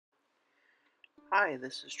Hi,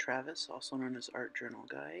 this is Travis, also known as Art Journal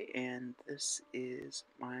Guy, and this is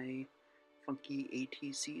my funky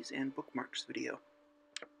ATCs and bookmarks video.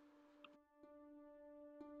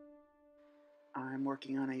 I'm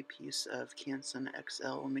working on a piece of Canson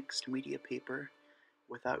XL mixed media paper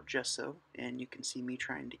without gesso, and you can see me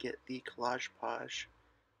trying to get the collage page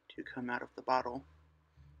to come out of the bottle.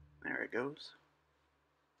 There it goes.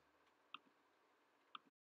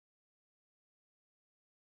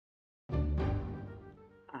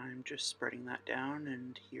 I'm just spreading that down,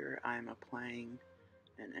 and here I'm applying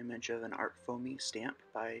an image of an Art Foamy stamp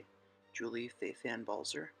by Julie Faithan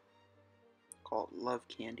Balzer called Love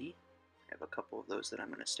Candy. I have a couple of those that I'm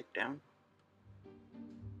going to stick down.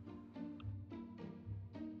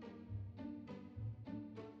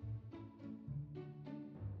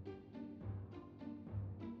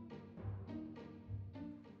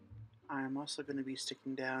 I'm also going to be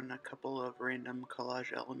sticking down a couple of random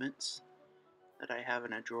collage elements that I have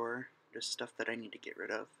in a drawer, just stuff that I need to get rid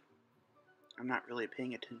of. I'm not really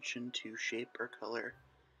paying attention to shape or color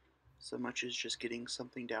so much as just getting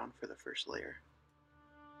something down for the first layer.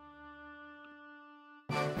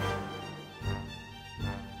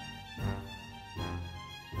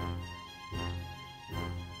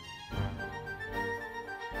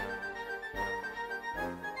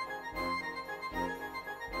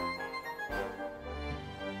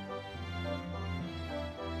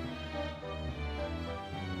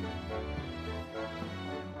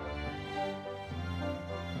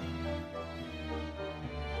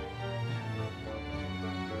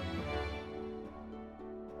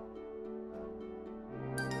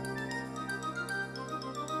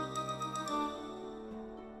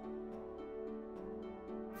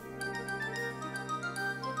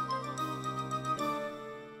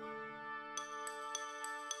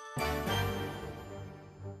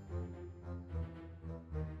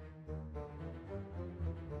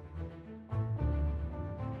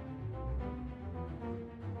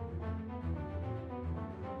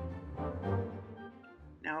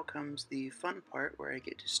 Now comes the fun part where I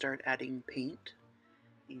get to start adding paint,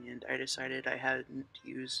 and I decided I hadn't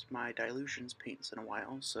used my dilutions paints in a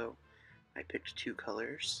while, so I picked two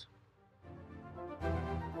colors.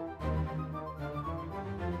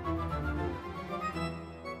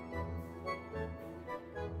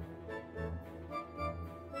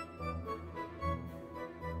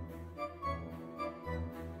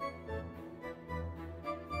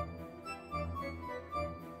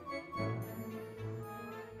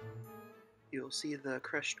 You'll see the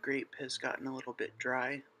crushed grape has gotten a little bit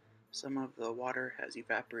dry. Some of the water has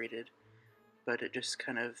evaporated, but it just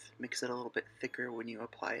kind of makes it a little bit thicker when you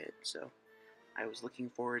apply it, so I was looking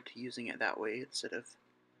forward to using it that way instead of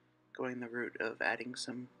going the route of adding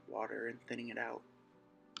some water and thinning it out.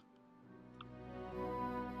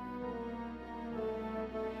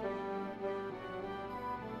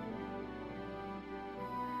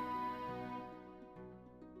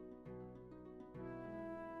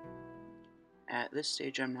 At this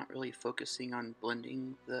stage I'm not really focusing on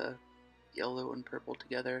blending the yellow and purple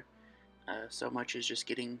together so much as just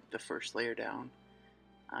getting the first layer down.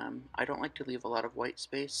 I don't like to leave a lot of white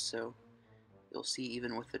space, so you'll see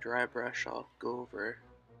even with the dry brush I'll go over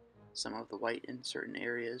some of the white in certain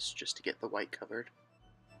areas just to get the white covered.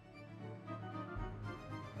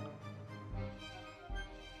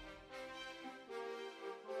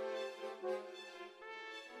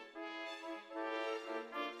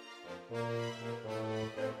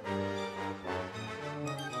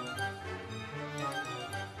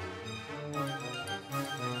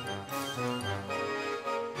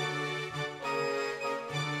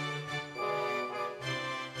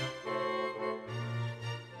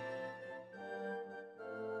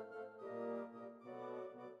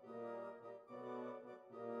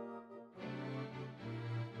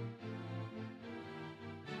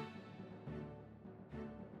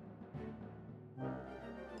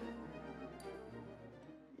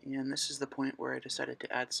 And this is the point where I decided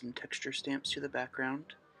to add some texture stamps to the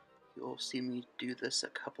background. You'll see me do this a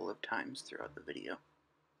couple of times throughout the video.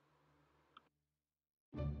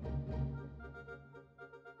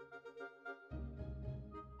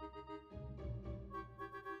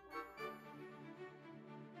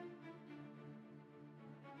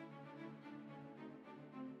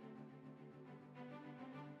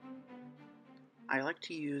 I like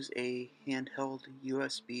to use a handheld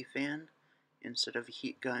USB fan instead of a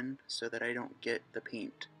heat gun so that I don't get the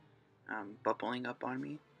paint bubbling up on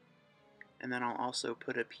me. And then I'll also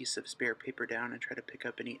put a piece of spare paper down and try to pick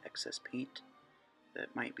up any excess paint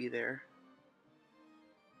that might be there.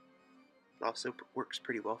 It also works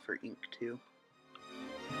pretty well for ink too.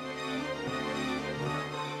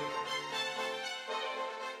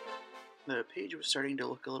 The page was starting to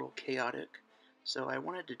look a little chaotic, so I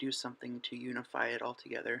wanted to do something to unify it all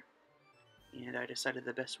together, and I decided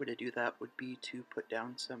the best way to do that would be to put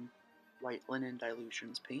down some white linen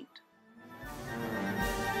dilutions paint.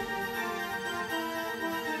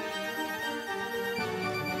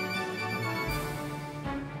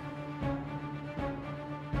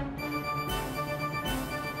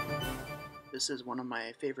 This is one of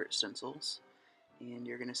my favorite stencils, and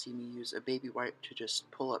you're going to see me use a baby wipe to just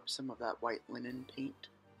pull up some of that white linen paint.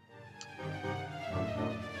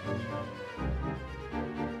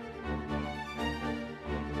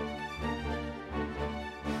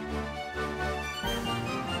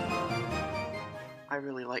 I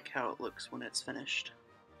really like how it looks when it's finished.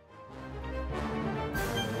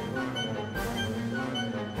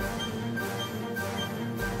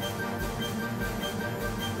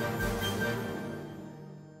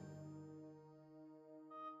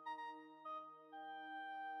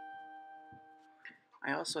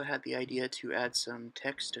 I also had the idea to add some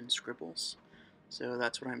text and scribbles, so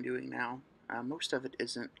that's what I'm doing now. Most of it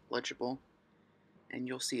isn't legible, and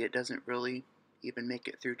you'll see it doesn't really even make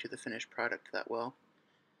it through to the finished product that well,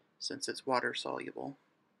 since it's water soluble.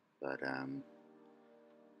 But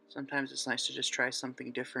sometimes it's nice to just try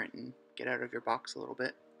something different and get out of your box a little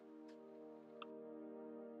bit.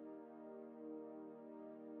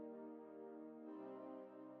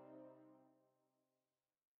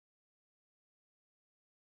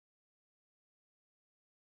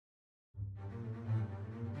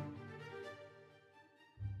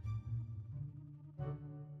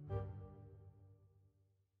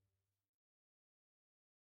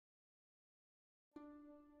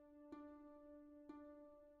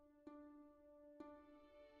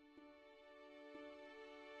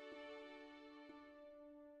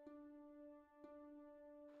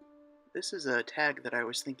 This is a tag that I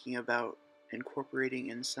was thinking about incorporating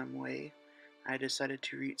in some way. I decided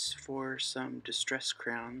to reach for some distress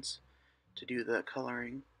crayons to do the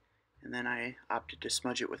coloring, and then I opted to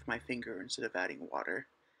smudge it with my finger instead of adding water.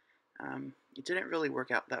 It didn't really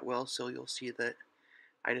work out that well, so you'll see that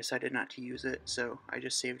I decided not to use it, so I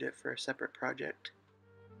just saved it for a separate project.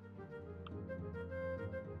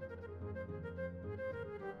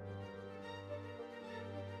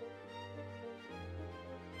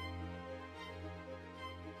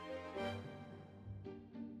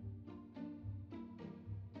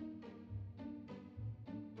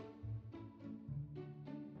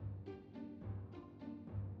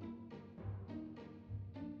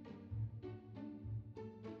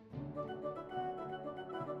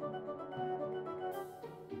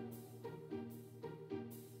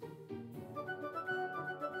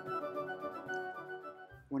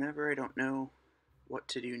 Whenever I don't know what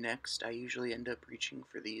to do next, I usually end up reaching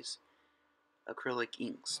for these acrylic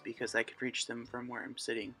inks because I can reach them from where I'm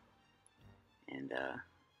sitting. And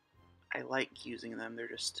I like using them. They're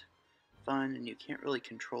just fun and you can't really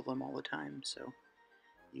control them all the time, so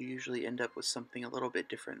you usually end up with something a little bit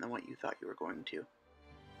different than what you thought you were going to.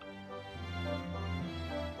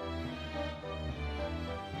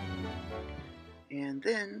 And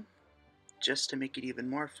then, just to make it even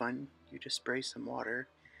more fun, you just spray some water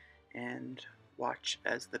and watch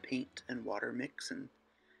as the paint and water mix and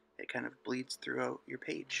it kind of bleeds throughout your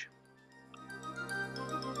page.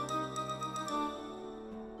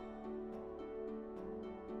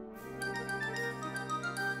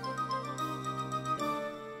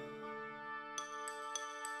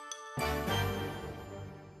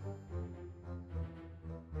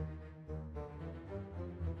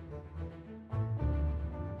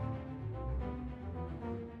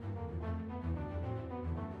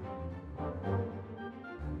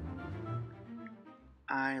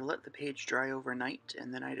 I let the page dry overnight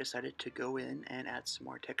and then I decided to go in and add some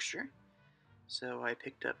more texture. So I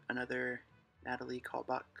picked up another Natalie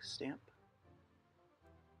Kalbach stamp,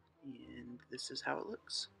 and this is how it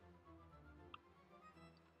looks.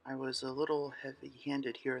 I was a little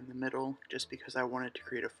heavy-handed here in the middle just because I wanted to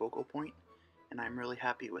create a focal point, and I'm really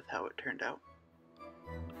happy with how it turned out.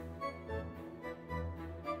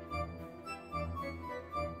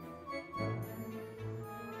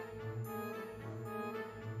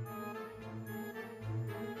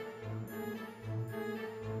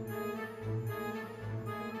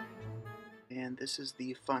 And this is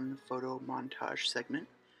the fun photo montage segment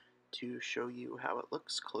to show you how it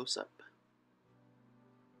looks close up.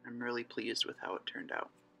 I'm really pleased with how it turned out.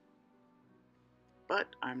 But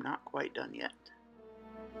I'm not quite done yet.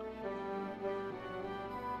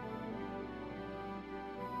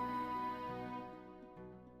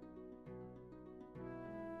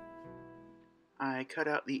 I cut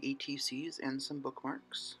out the ATCs and some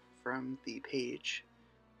bookmarks from the page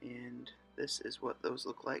And this is what those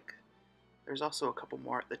look like. There's also a couple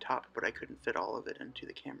more at the top, but I couldn't fit all of it into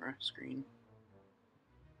the camera screen.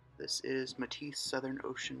 This is Matisse Southern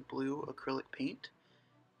Ocean Blue acrylic paint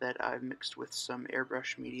that I've mixed with some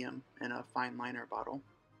airbrush medium in a fine liner bottle.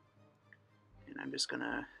 And I'm just going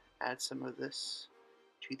to add some of this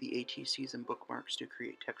to the ATCs and bookmarks to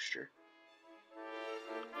create texture.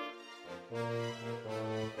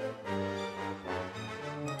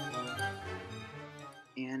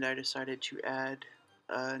 And I decided to add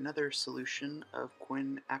another solution of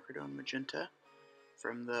quinacridone magenta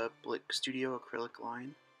from the Blick Studio acrylic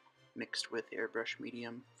line, mixed with airbrush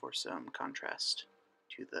medium for some contrast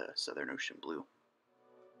to the Southern Ocean blue.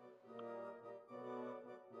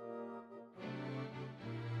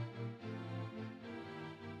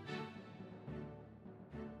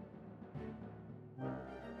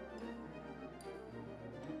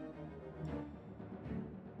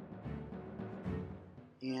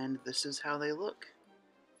 And this is how they look.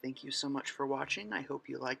 Thank you so much for watching. I hope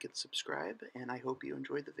you like and subscribe, and I hope you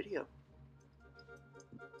enjoyed the video.